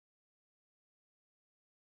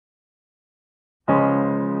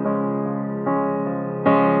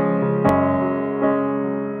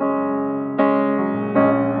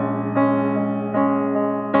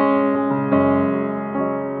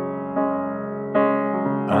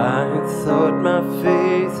I thought my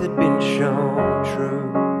faith had been shown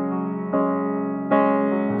true,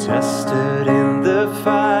 tested in the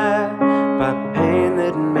fire by pain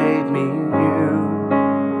that made me new,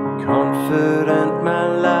 confident my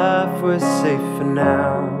life was safe for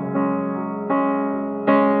now,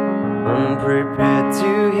 unprepared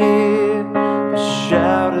to hear the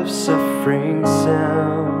shout of suffering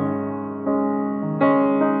sound.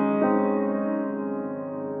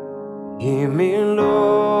 Hear me, Lord,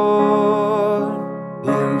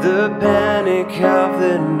 in the panic of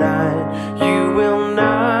the night. You will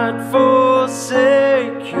not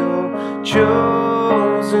forsake your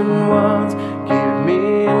chosen ones. Give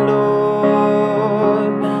me,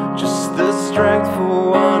 Lord, just the strength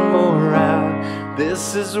for one more hour.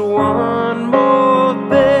 This is one more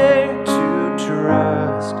thing to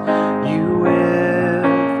trust you with.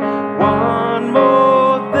 One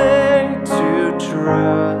more thing to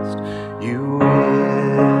trust you with.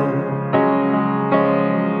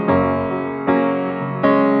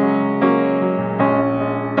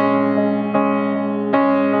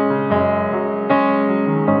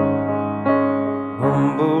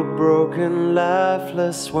 Humbled, broken,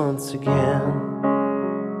 lifeless once again,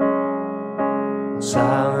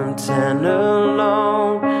 silent and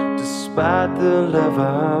alone, despite the love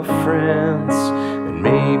of friends. And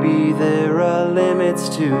maybe there are limits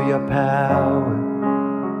to your power.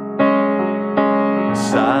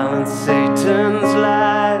 Silence Satan's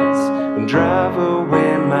lies and drive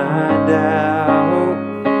away my doubt.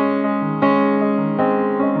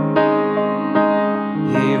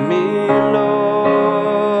 Hear me,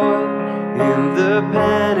 Lord, in the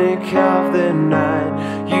panic of the night.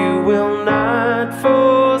 You will not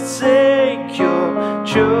forsake your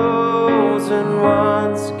chosen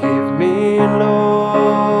ones. Give me,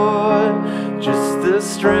 Lord, just the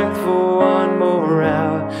strength for one more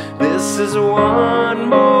hour. This is one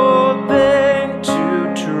more thing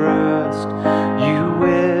to trust you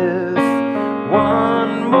with.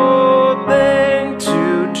 One more thing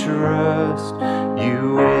to trust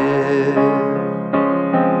you with.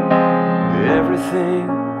 Everything,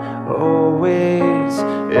 always,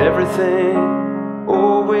 everything,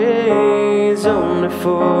 always, only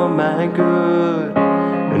for my good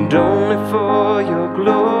and only for your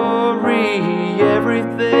glory.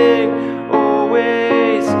 Everything,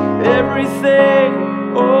 always, everything,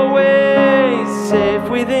 always, safe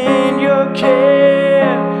within your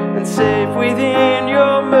care and safe within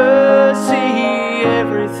your mercy.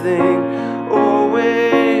 Everything,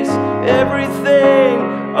 always, everything,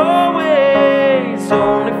 always,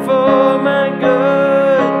 only for my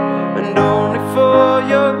good and only for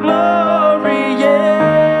your glory, yeah.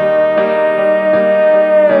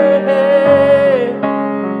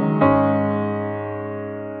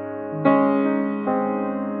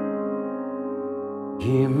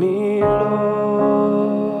 Hear me,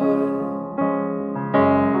 Lord,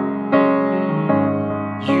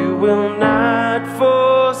 you will not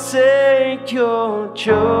forsake your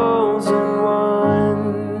chosen